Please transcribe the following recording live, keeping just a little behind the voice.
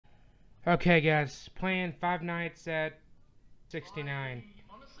Okay, guys, playing 5 nights at 69. I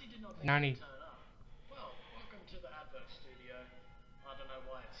honestly did not think 90. you'd turn up. Well, welcome to the advert studio. I don't know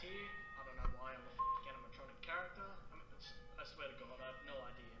why it's here. I don't know why I'm a animatronic character. I swear to God, I have no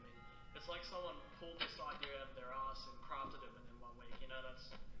idea. I mean, it's like someone pulled this idea out of their ass and crafted it within 1 week. You know, I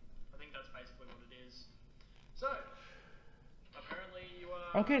think that's basically what it is. So, apparently you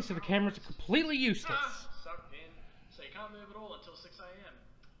are. Okay, so the cameras are completely useless. Sucked in. So you can't move at all until 6 a.m.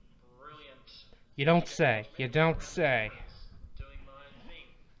 Brilliant. You You don't get to say. watch me You walk don't around the say. campus doing my own thing.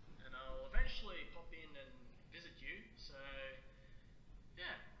 And I'll eventually pop in and visit you, so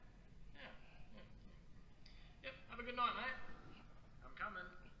yeah. Yeah. Yeah. Yep, have a good night, mate. I'm coming.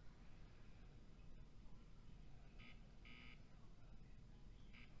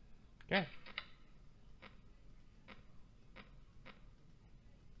 Okay.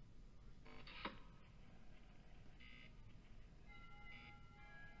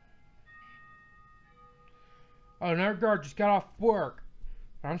 Oh, another guard just got off work.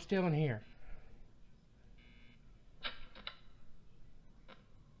 I'm still in here.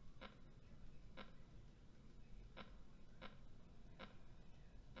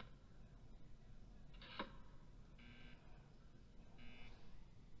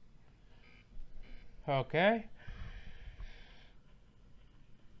 Okay.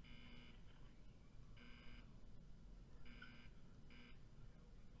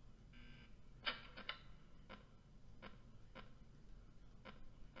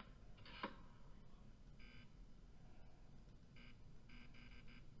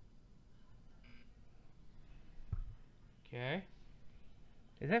 Okay.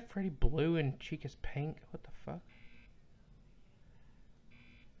 Is that Freddy blue and Chica's pink? What the fuck?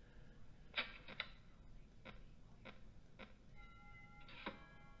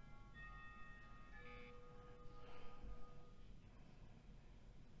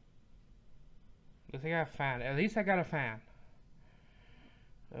 At least I got a fan. At least I got a fan.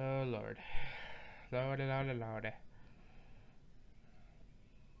 Oh, Lord. Lordy, lordy, lordy.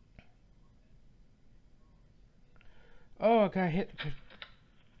 Oh, I got hit. This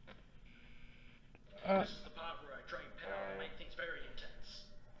is the part where I drain power and make things very intense.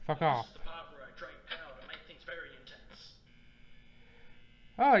 Fuck This off. is the part where I drain power and make things very intense.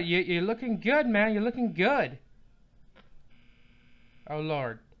 Oh, you're looking good, man. You're looking good. Oh,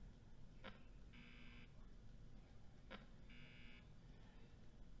 Lord.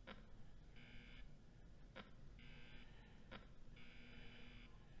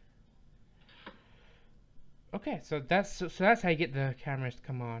 Okay, so that's how you get the cameras to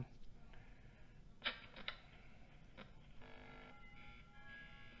come on.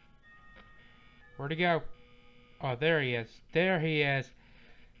 Where'd he go? Oh, there he is. There he is.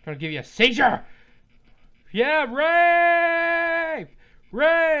 I'm gonna give you a seizure. Yeah, rave,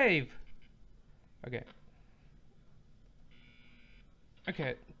 rave. Okay.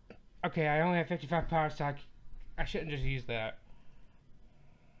 Okay. Okay. I only have 55 power, so I shouldn't just use that.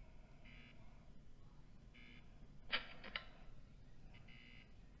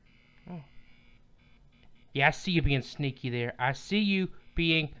 Oh. Yeah, I see you being sneaky there. I see you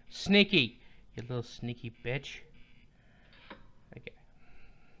being sneaky. You little sneaky bitch. Okay.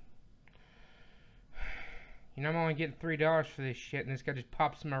 You know I'm only getting $3 for this shit, and this guy just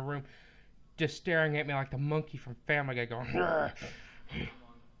pops in my room, just staring at me like the monkey from Family Guy, going.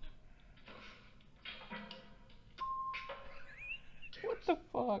 What the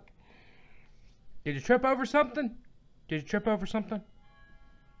fuck? Did you trip over something? Did you trip over something?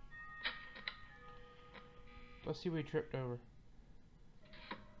 Let's see what you tripped over.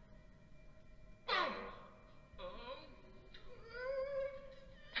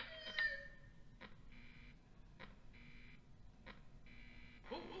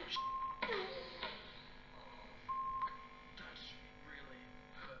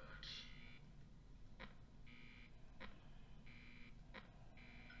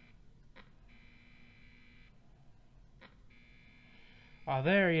 Oh,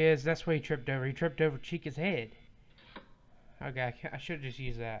 there he is. That's what he tripped over. He tripped over Chica's head. Okay, I should have just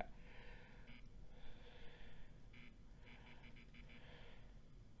used that.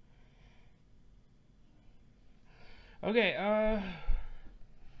 Okay,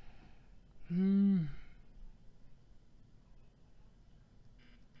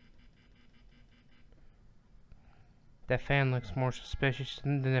 That fan looks more suspicious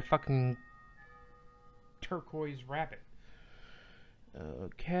than the fucking turquoise rabbit.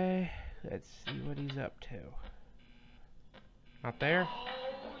 Okay, let's see what he's up to. Not there? Oh,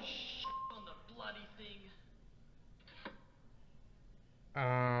 shit on the bloody thing.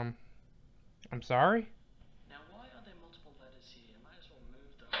 I'm sorry? Now, why are there multiple letters here? I might as well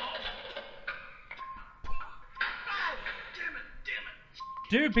move them.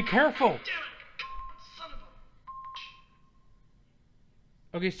 Dude, be careful! Damn it! Son of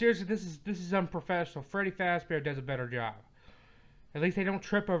a... Okay, seriously, this is unprofessional. Freddy Fazbear does a better job. At least they don't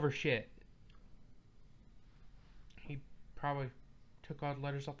trip over shit. He probably took all the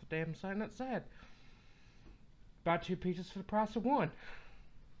letters off the damn sign that said, buy 2 pizzas for the price of 1.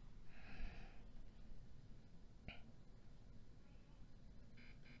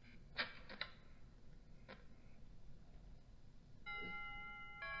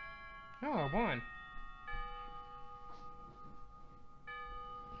 Oh, I won.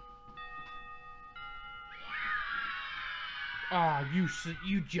 Ah,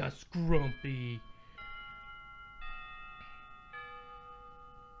 you just grumpy.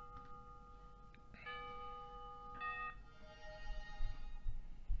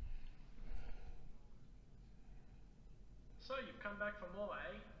 So you've come back for more,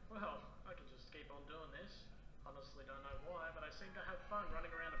 eh? Well, I can just keep on doing this. Honestly don't know why, but I seem to have fun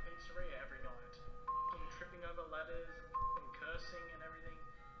running around a pizzeria every night. And tripping over ladders, and cursing and everything.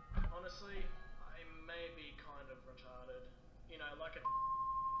 Honestly, I may be kind of retarded. You know, like a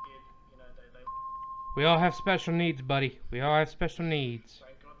kid, you know, they We all have special needs, buddy. We all have special needs.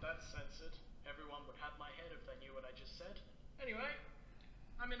 thank God that's censored. Everyone would have my head if they knew what I just said. Anyway,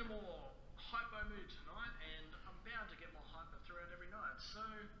 I'm in a more hypo mood tonight, and I'm bound to get more hyper throughout every night. So,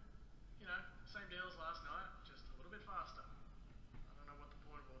 you know, same deal as last night, just a little bit faster. I don't know what the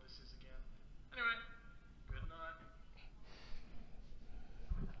point of all this is again. Anyway, good night.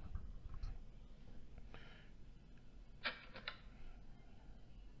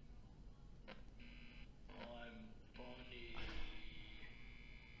 I'm funny.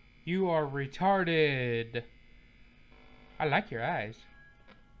 You are retarded. I like your eyes.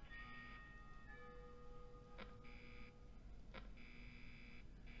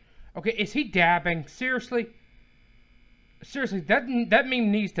 Okay, is he dabbing? Seriously? Seriously, that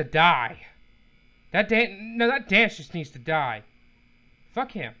meme needs to die. That dance just needs to die.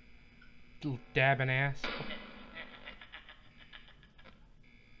 Fuck him. Little dabbing ass.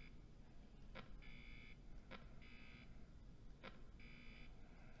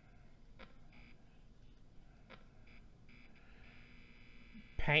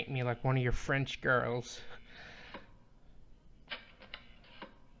 Paint me like one of your French girls.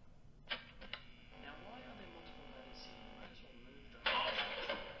 Now, why are there multiple letters here? Might as well move them. Oh!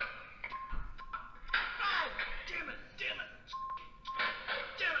 Damn it! Damn it!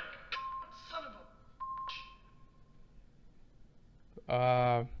 Damn it! Son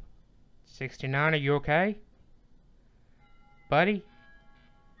of a... 69, are you okay? Buddy?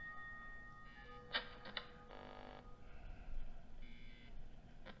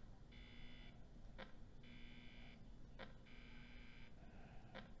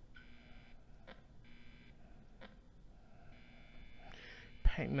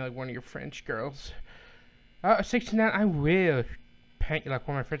 Paint me like one of your French girls. 69, I will paint you like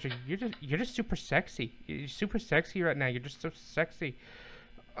one of my French girls. You're just super sexy. You're super sexy right now. You're just so sexy.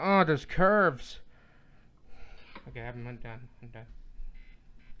 Oh, those curves. Okay, I'm done. I'm done.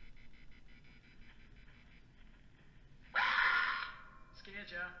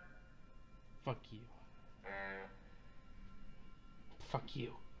 Scared ya? Fuck you. Fuck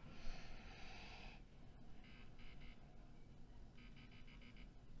you.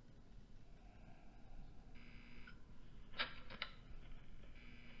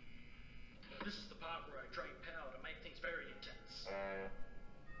 This is the part where I drain power to make things very intense.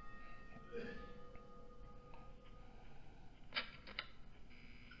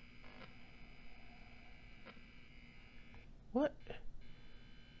 What?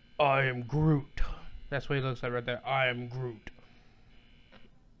 I am Groot. That's what he looks like right there. I am Groot.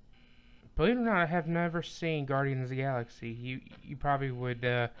 Believe it or not, I have never seen Guardians of the Galaxy. You probably would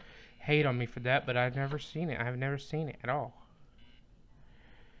hate on me for that, but I've never seen it. I've never seen it at all.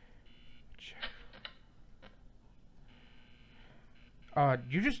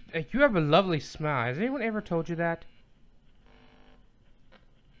 You have a lovely smile. Has anyone ever told you that?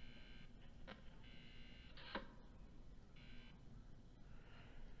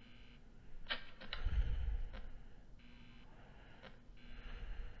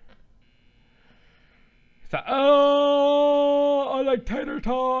 It's like, oh, I like tater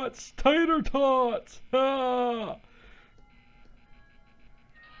tots, tater tots. Ah.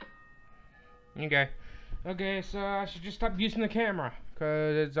 Okay. Okay, so I should just stop using the camera,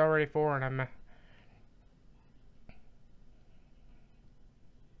 because it's already 4 and I'm...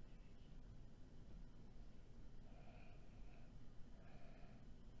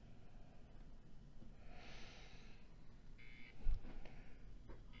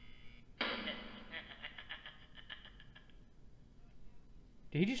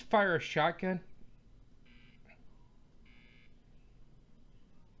 Did he just fire a shotgun?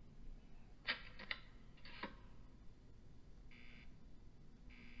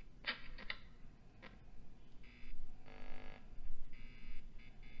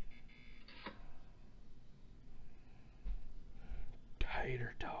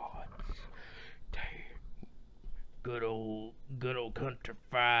 Tater tots. Good old country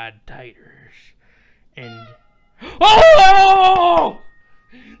fried taters. And oh!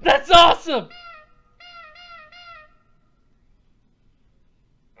 That's awesome!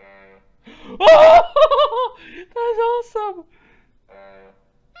 Oh! That's awesome!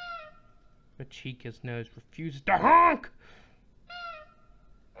 But Chica's nose refuses to honk!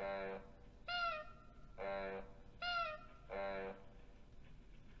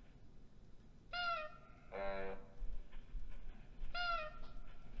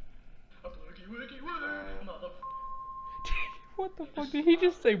 What the fuck? Did he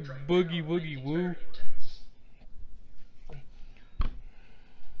just say boogie woogie woo?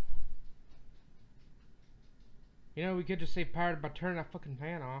 You know, we could just say pirated by turning that fucking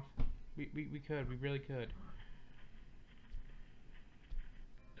fan off. We could. We really could.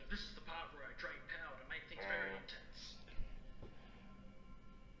 This is the part where I drain power to make things very intense.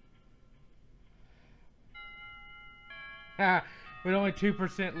 Ha! With only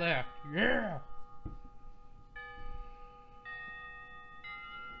 2% left. Yeah!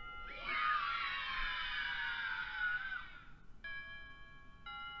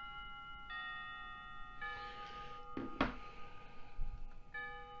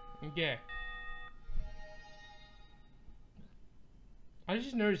 Yeah. I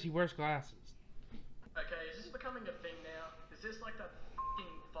just noticed he wears glasses. Okay, is this becoming a thing now? Is this like that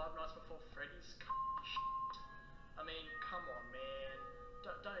f***ing Five Nights Before Freddy's shit? I mean, come on, man.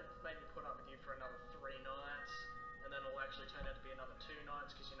 Don't make me put up with you for another 3 nights, and then it'll actually turn out to be another 2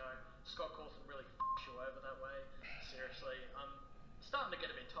 nights, because, you know, Scott Cawthon really f***s you over that way. Seriously, I'm starting to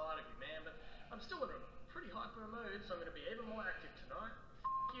get a bit tired of you, man, but I'm still in a pretty hyper mood, so I'm going to be even more active tonight.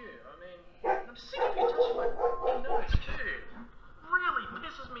 You, I mean, I'm sick of you touching my f***ing nose, too. Really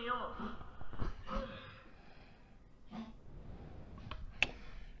pisses me off.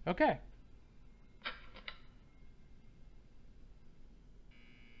 Okay.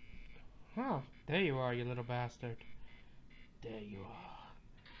 Oh, there you are, you little bastard. There you are.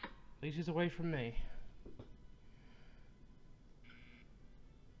 At least he's away from me.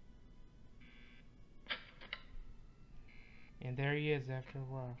 And there he is after a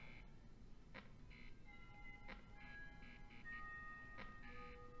while.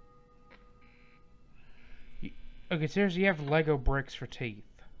 Okay, seriously, you have Lego bricks for teeth.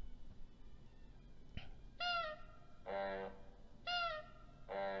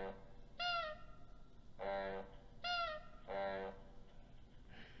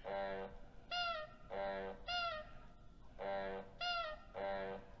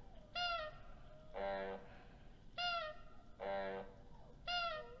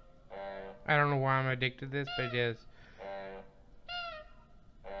 I don't know why I'm addicted to this, but it is.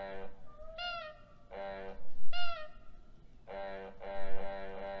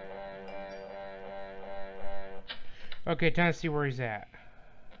 Okay, time to see where he's at.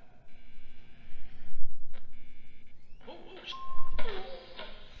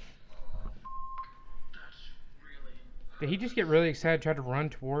 Did he just get really excited and try to run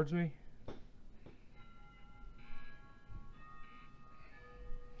towards me?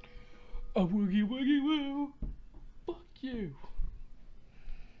 A woogie woogie woo! Fuck you!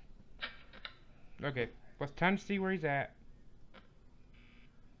 Okay, well, it's time to see where he's at.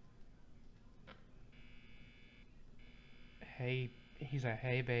 Hey, he's like,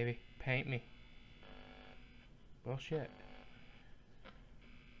 hey baby, paint me. Bullshit.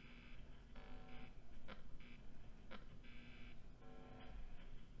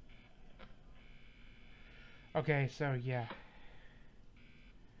 Okay, so yeah.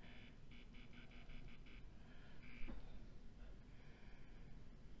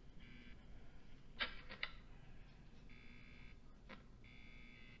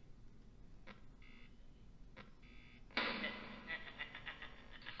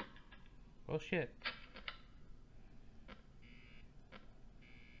 Bullshit.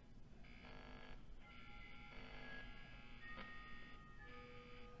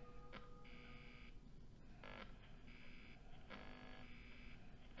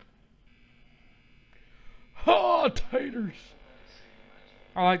 Oh, taters!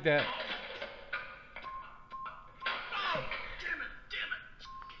 I like that.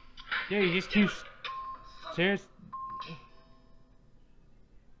 Yeah, you just keep serious.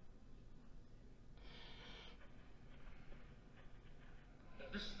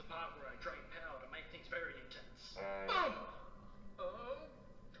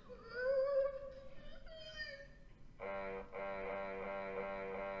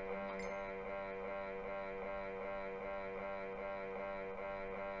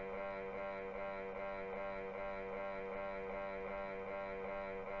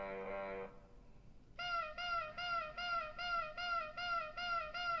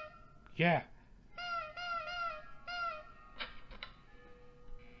 Yeah.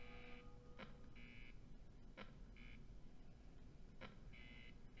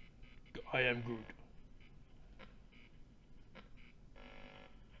 I am Groot.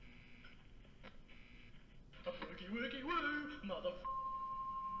 A boogie woogie woo, mother.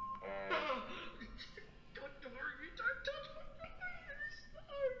 God, you don't touch my face.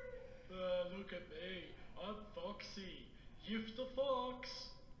 No. Look at me. I'm Foxy. Yiff the fox.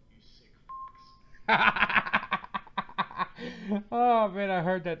 You sick Oh man, I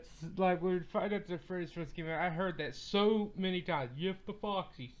heard that like when Five Nights at Freddy's first came out. I heard that so many times. Yiff the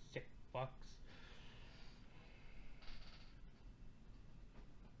fox, you sick fucks.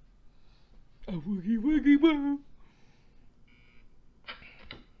 A woogie woogie woo.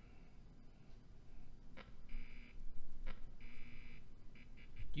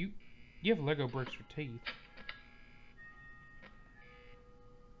 You have Lego bricks for teeth.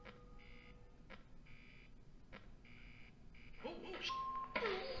 Oh,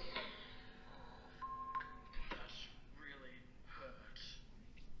 that really hurt.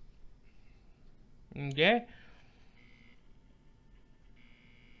 Yeah.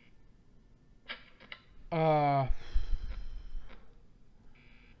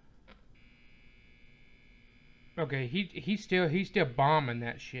 Okay, he's still bombing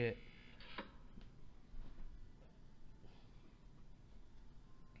that shit.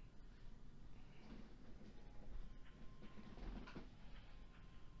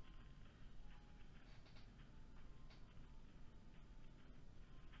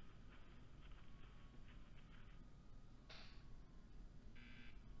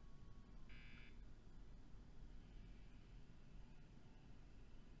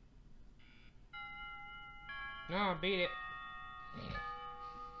 No, beat it.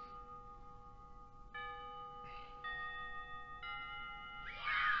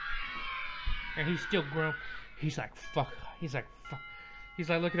 And he's still grown. He's like, fuck. He's like, fuck. He's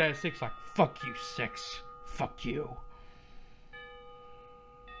like looking at his six like, fuck you, six. Fuck you.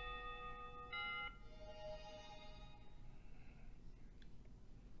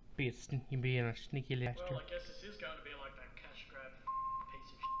 Being a sneaky bastard. Well, I guess this is going to be like that cash grab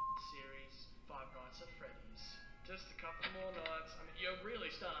piece of series, Five Nights at Freddy's. Just a couple more nights. I mean, you're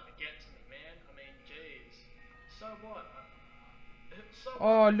really starting to get to me, man. I mean, jeez. So what?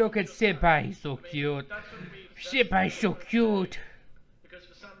 Oh, look at Senpai, he's so cute. Senpai's so cute. Because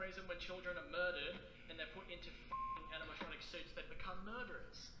for some reason, when children are murdered and they're put into animatronic suits, they become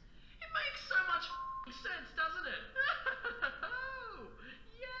murderers. It makes so much sense, doesn't it?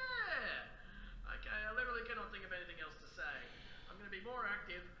 Yeah. Okay, I literally cannot think of anything else to say. I'm going to be more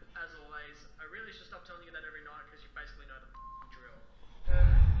active, as always. I really should stop telling you that every night because you basically know the drill.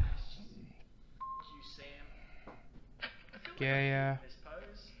 You, Sam. Yeah. This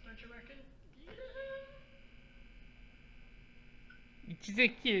pose, don't you reckon? Yeah. It's a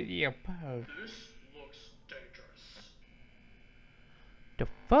cute little pose. This looks dangerous. The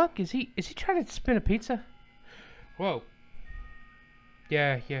fuck is he trying to spin a pizza? Whoa.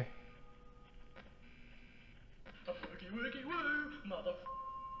 Yeah. A boogie woogie woo, mother.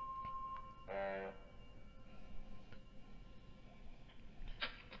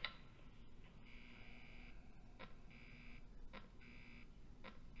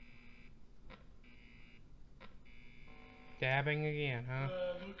 Dabbing again, huh?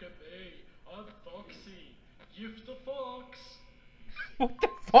 Look at me. I'm Foxy. Yiff the fox. What the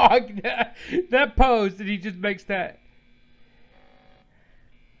fuck? That pose that he just makes that.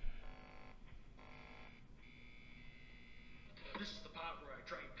 This is the part where I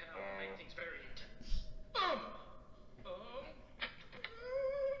drain power and make things very intense.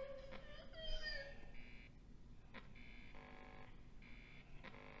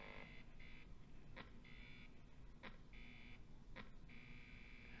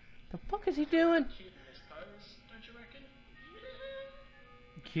 The fuck is he doing? Cute in this pose, don't you reckon?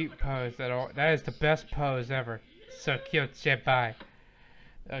 Cute pose. That is the best pose ever. So cute, Senpai.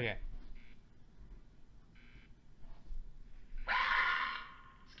 Okay.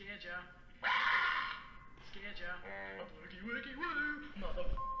 Scared ya. Scared ya. A boogie woogie woo, mother.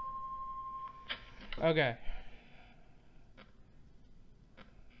 Okay.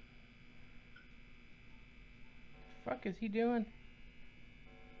 Fuck is he doing?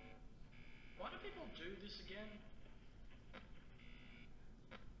 Why do people do this again?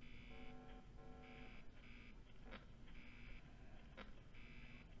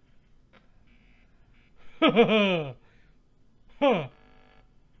 Huh.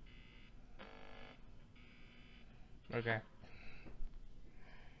 Okay.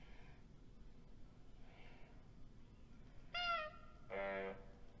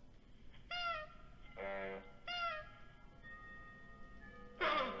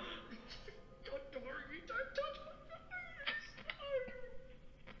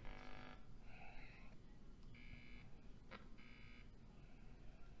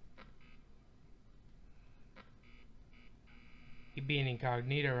 being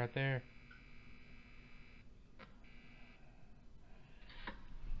incognito right there.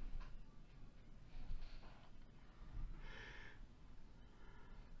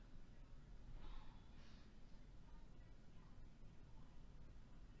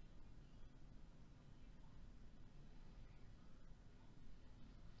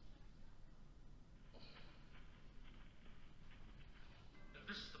 Now,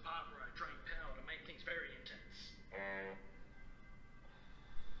 this is the part where I drain power to make things very intense.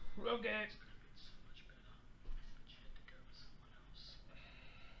 Okay. It's gonna be so much better, but you had to go with someone else.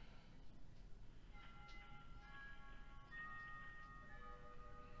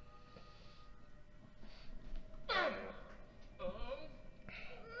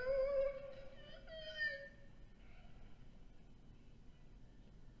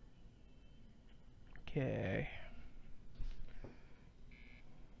 Okay.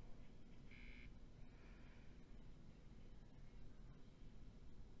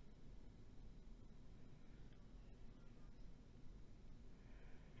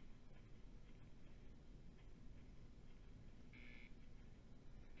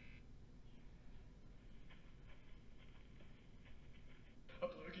 A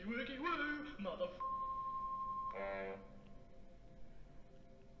boogie woogie woo, mother.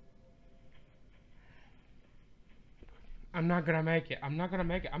 I'm not gonna make it. I'm not gonna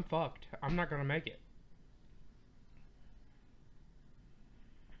make it. I'm fucked. I'm not gonna make it.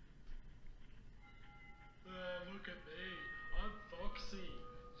 Look at me. I'm Foxy.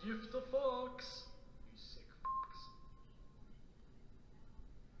 You've the fox. You sick fox.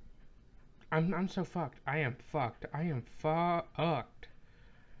 I'm so fucked. I am fucked. I am fucked.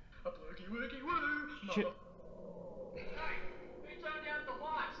 A boogie woogie woo, mother. Shit. Hey, who turned out the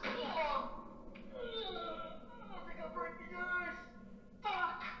lights? Oh, I think I broke the nose.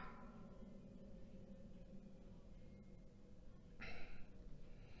 Fuck.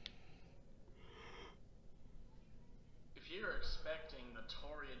 If you're expecting the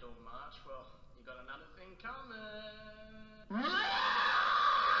Toreador March, well, you got another thing coming.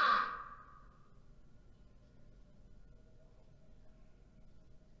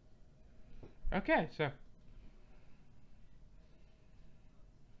 Okay, so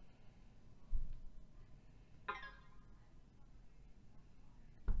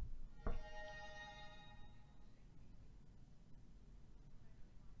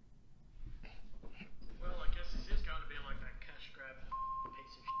Well, I guess this is going to be like that cash grab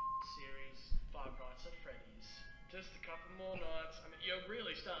piece of series, Five Nights at Freddy's. Just a couple more nights. I mean, you're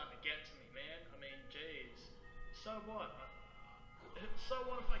really starting to get to me, man. I mean, jeez. So what? So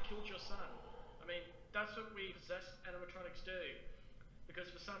what if I killed your son? I mean, that's what we possessed animatronics do.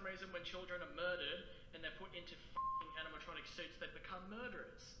 Because for some reason, when children are murdered and they're put into animatronic suits, they become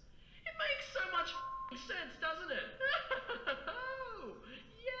murderers. It makes so much sense, doesn't it?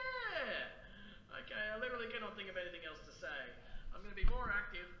 Yeah! Okay, I literally cannot think of anything else to say. I'm going to be more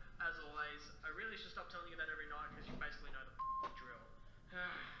active, as always. I really should stop telling you that every night, because you basically know the drill.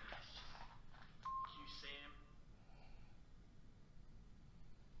 You, Sam.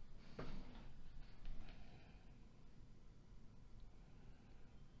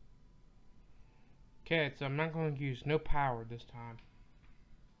 okay, so I'm not going to use no power this time.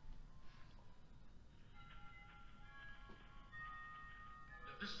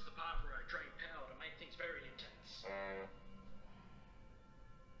 Now, this is the part where I drain power to make things very intense. Things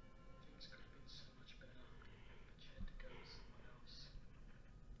could have been so much better, but you had to go with someone else.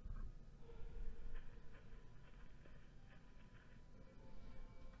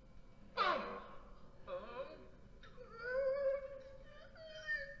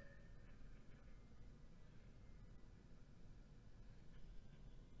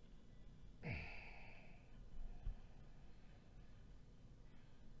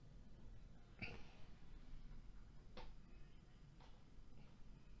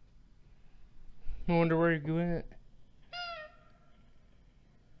 I wonder where you're going.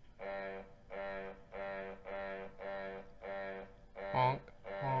 Honk,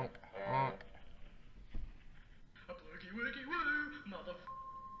 honk, honk. A boogie woogie woo, mother.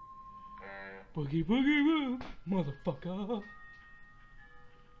 Boogie boogie woo, motherfucker.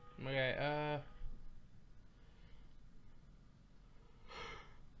 Okay,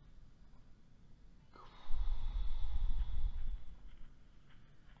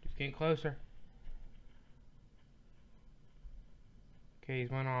 just getting closer. Okay,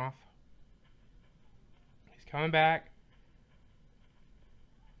 he's went off. He's coming back.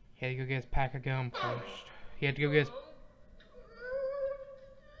 He had to go get his pack of gum first. He had to go get his...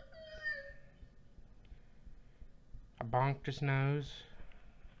 I bonked his nose.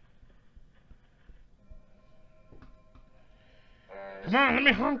 Come on, let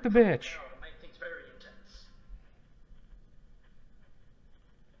me honk the bitch. Power to make things very intense.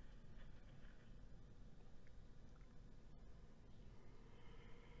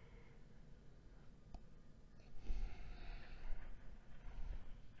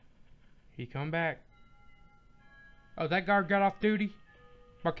 He come back. Oh, that guard got off duty?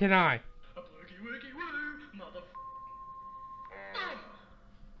 What can I? A blooky wookie woo, mother.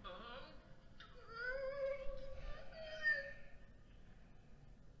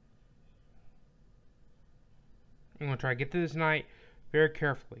 I'm gonna try to get through this night very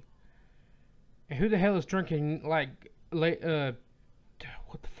carefully. And who the hell is drinking like what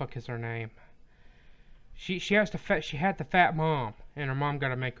the fuck is her name? She had the fat mom, and her mom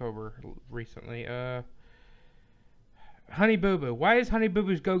got a makeover recently. Honey Boo Boo. Why is Honey Boo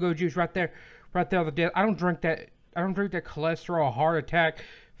Boo's Go-Go Juice right there on the desk? I don't drink that. I don't drink that cholesterol, heart attack,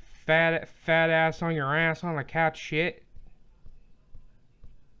 fat ass on your ass on the couch shit.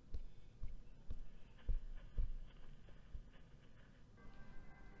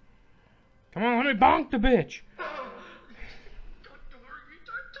 Come on, let me bonk the bitch.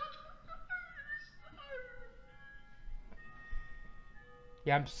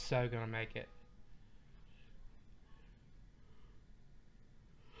 Yeah, I'm so gonna make it.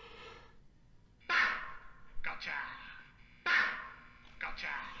 Gotcha. Gotcha.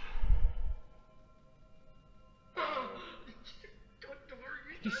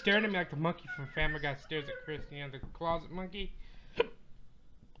 He's staring at me like the monkey from Family Guy stares at Chris, you know, the closet monkey.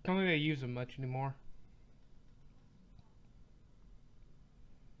 Don't think they use them much anymore.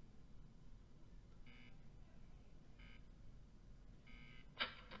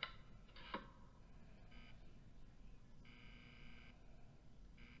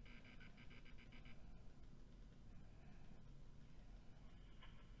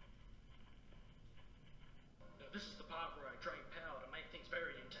 Now, this is the part where I drain power to make things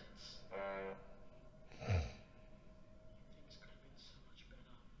very intense. Things could have been so much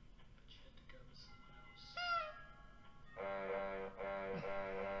better, but you had to go with someone else.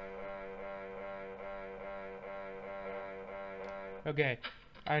 Okay,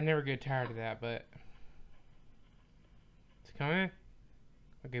 I never get tired of that, but it's coming.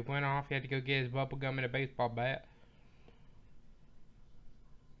 Okay, went off. He had to go get his bubble gum and a baseball bat.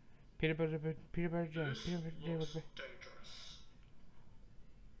 Peanut butter jelly. Peanut butter jelly. Looks dangerous.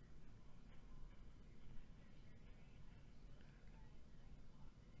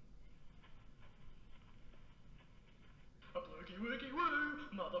 A blooky wookie woo,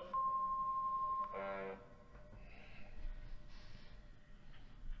 mother.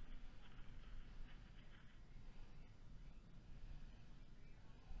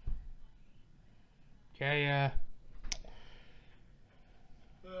 Okay,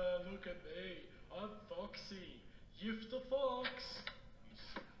 Look at me. I'm Foxy. You've the fox.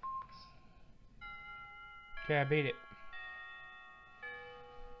 okay, I beat it.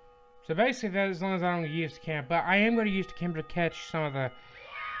 So basically, that as long as I don't use the camera, but I am going to use the camera to catch some of the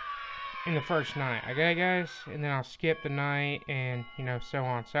in the first night. Okay, guys, and then I'll skip the night, and you know, so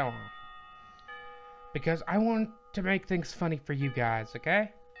on, so on. Because I want to make things funny for you guys.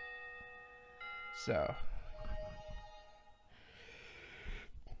 Okay. So.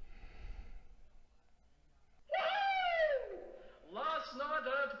 Last night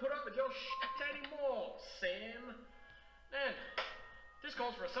I had to put up with your shit anymore, Sam. And this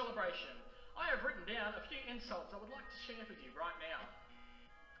calls for a celebration. I have written down a few insults I would like to share with you right now.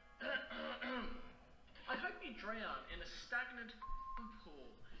 I hope you drown in a stagnant pool,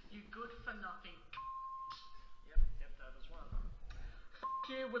 you good for nothing. Yep, that was one.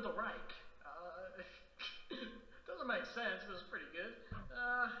 You with a rake. Doesn't make sense, but it's pretty good.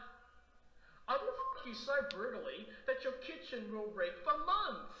 I will f you so brutally that your kitchen will reek for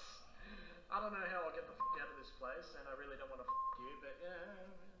months. I don't know how I'll get the f out of this place, and I really don't want to f you, but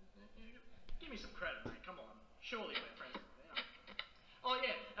give me some credit, mate. Come on. Surely we're friends now. Oh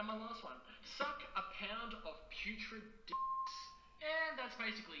yeah, and my last one. Suck a pound of putrid dicks. And that's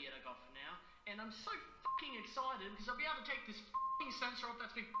basically it I got for now. And I'm so fucking excited because I'll be able to take this fucking sensor off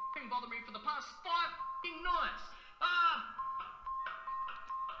that's been fucking bothering me for the past 5 fucking nights.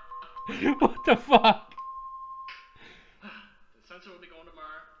 What the fuck? The sensor will be gone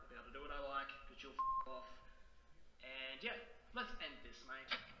tomorrow. I'll be able to do what I like because you'll f off. And yeah, let's end this, mate.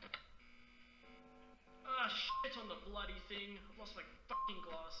 Shit on the bloody thing. I've lost my fucking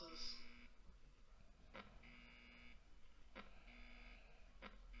glasses.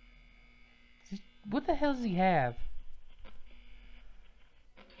 What the hell does he have?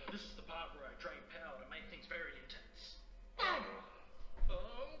 This is the part where I drain power to make things very intense.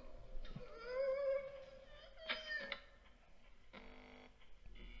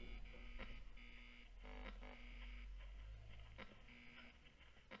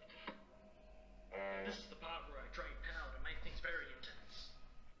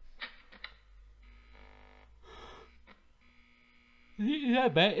 Is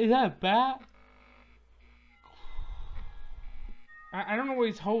that bad? Is that bad? I don't know what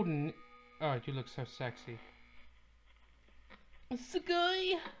he's holding. Oh, you look so sexy. What's the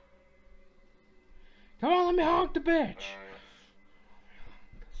guy? Come on, let me honk the bitch.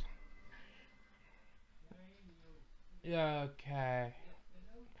 Yeah, okay.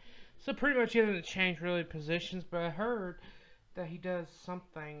 So pretty much he hasn't changed really positions, but I heard that he does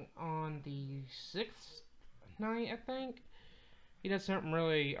something on the 6th night, I think. He does something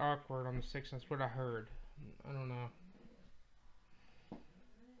really awkward on the 6th, that's what I heard. I don't know.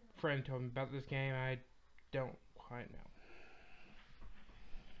 Friend told me about this game, I don't quite know.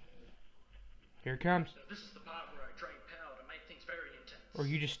 Here it comes. Now, this is the part where I drain power to make things very intense. Or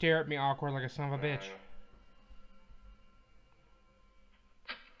you just stare at me awkward like a son of a bitch.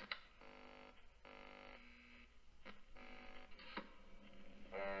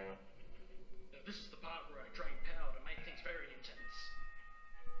 Now, this is the part where I drain power to make things very intense.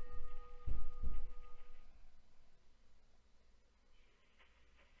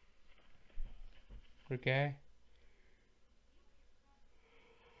 Okay.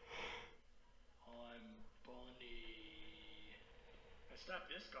 I'm Bonnie. I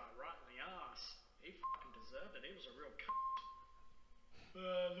stabbed this guy right in the ass. He fucking deserved it. He was a real cunt.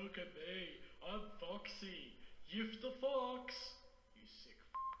 Look at me. I'm Foxy. You've the fox. You sick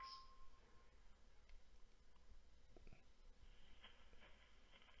fucks.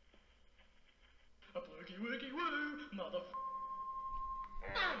 A blooky wookie woo, motherfucker.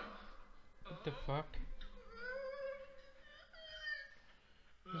 What the fuck?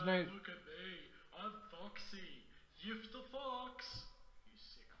 There's no... Look at me. I'm Foxy. You've the fox. You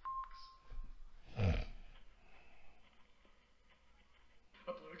sick fucks. A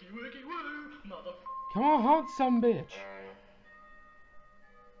blooky wookie woo, motherfucker. Come on, honk some bitch.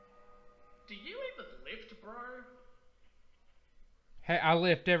 Do you even lift, bro? Hey, I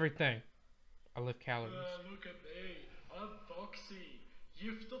lift everything. I lift calories. Look at me. I'm Foxy.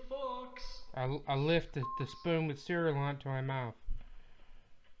 You've the fox. I lift the spoon with cereal onto my mouth.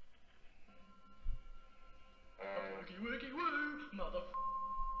 A blooky wookie woo, motherfucker.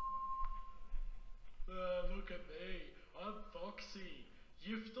 Look at me. I'm Foxy.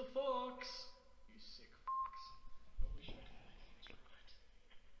 You've the fox. You sick fucks. I wish I could make things right.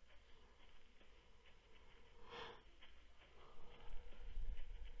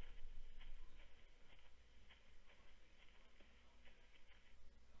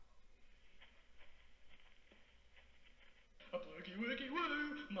 A blooky wookie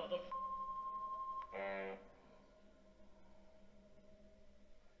woo, motherfucker.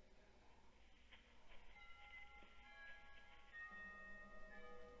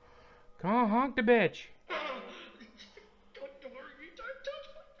 Come on, honk the bitch. Don't worry, don't touch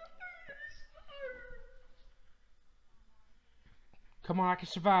my nose. No. Come on, I can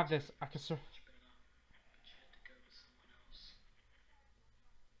survive this. I can survive. Much better. But you had to go with someone else.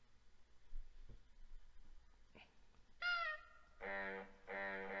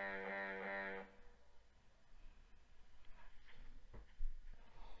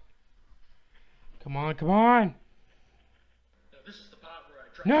 Come on, come on. Now, this is the part where I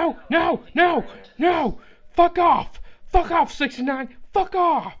No, no, no, no. Fuck off. Fuck off, 69. Fuck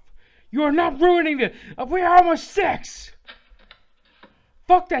off. You are not ruining this. We're almost 6.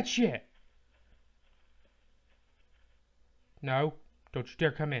 Fuck that shit. No. Don't you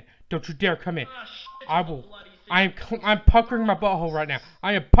dare come in. Don't you dare come in. I will. I'm puckering my butthole right now.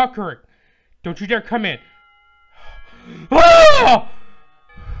 I am puckering. Don't you dare come in. Oh!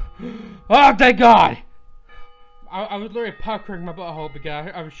 Oh, thank God. I was literally puckering my butthole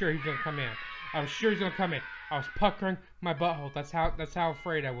because I was sure he was gonna come in. I was sure he was gonna come in. I was puckering my butthole. That's how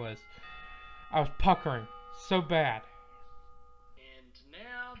afraid I was. I was puckering so bad. And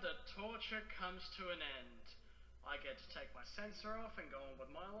now the torture comes to an end. I get to take my sensor off and go on with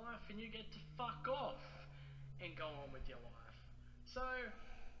my life, and you get to fuck off and go on with your life. So,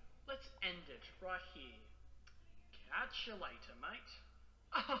 let's end it right here. Catch you later, mate.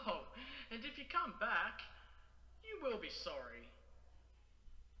 Oh, and if you come back, you will be sorry.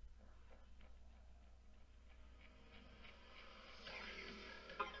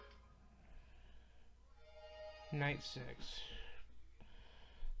 Night 6.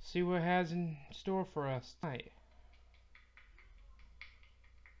 See what it has in store for us tonight.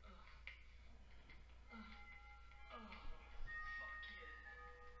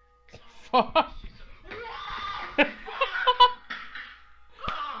 Fuck. What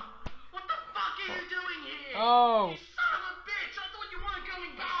the fuck are you doing here? Oh. You son of a bitch! I thought you weren't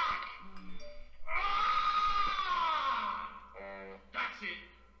coming back! That's it.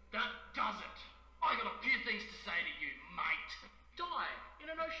 That does it. I got a few things to say to you, mate. Die in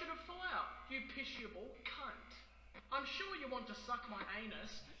an ocean of fire, you pitiable cunt. I'm sure you want to suck my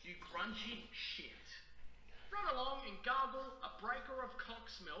anus, you grungy shit. Run along and gargle a breaker of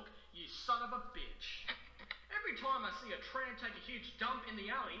cock's milk, you son of a bitch. Every time I see a tramp take a huge dump in the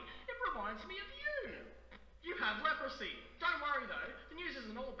alley, it reminds me of you. You have leprosy. Don't worry though, the news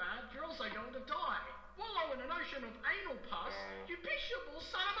isn't all bad, you're also going to die. Wallow in an ocean of anal pus, you pitiable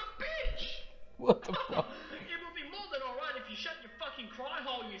son of a bitch. What the fuck? It will be more than alright if you shut your fucking cry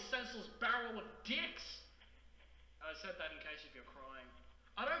hole, you senseless barrel of dicks. I said that in case if you're crying.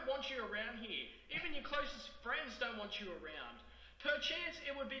 I don't want you around here. Even your closest friends don't want you around. Perchance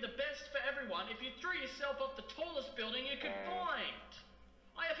it would be the best for everyone if you threw yourself off the tallest building you could find.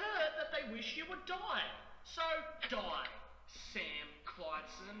 I have heard that they wish you would die. So die, Sam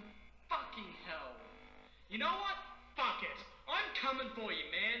Clydeson. Fucking hell. You know what? Fuck it. I'm coming for you,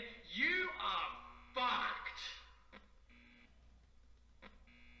 man. You are fucked.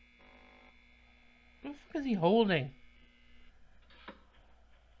 What the fuck is he holding?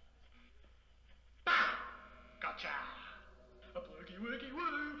 Gotcha. A blooky wookie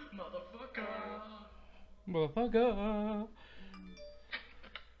woo, motherfucker. Motherfucker.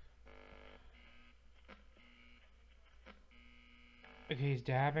 Okay, he's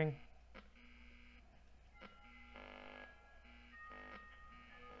dabbing.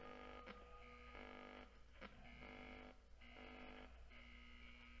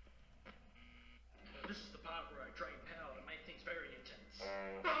 This is the part where I drain power to make things very intense.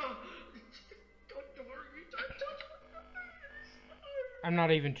 Don't worry, don't touch my. I'm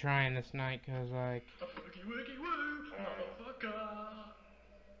not even trying this night, cause like. A blooky wookie woo, motherfucker.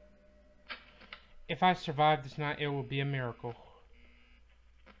 If I survive this night, it will be a miracle.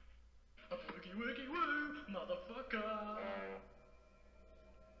 A blooky wookie woo, motherfucker.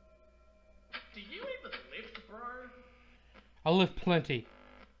 Do you even lift, bro? I lift plenty.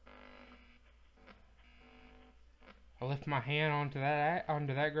 I lift my hand onto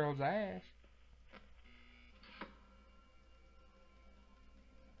that girl's ass.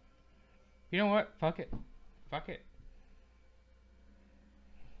 You know what? Fuck it. Fuck it.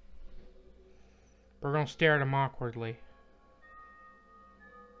 We're gonna stare at him awkwardly.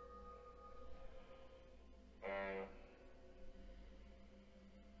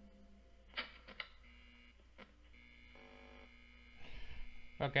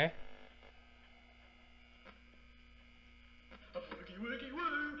 Okay. A blooky wookie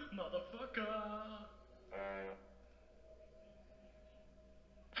woo, motherfucker.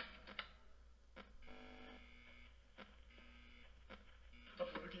 A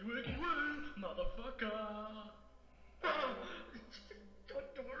blooky wookie woo, motherfucker.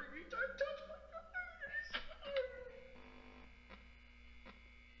 Don't worry, don't touch my face.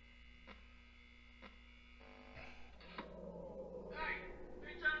 Hey, who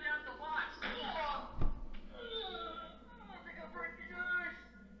turned out the lights? I think I broke the nose.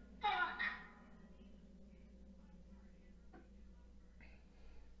 Fuck.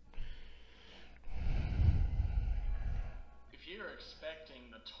 If you're expecting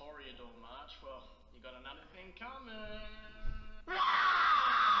the Toreador March, well, you got another thing coming.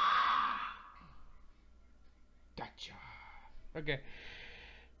 Gotcha. Okay.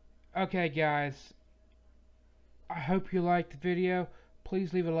 Okay, guys. I hope you liked the video.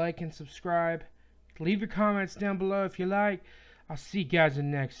 Please leave a like and subscribe. Leave your comments down below if you like. I'll see you guys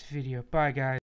in the next video. Bye, guys.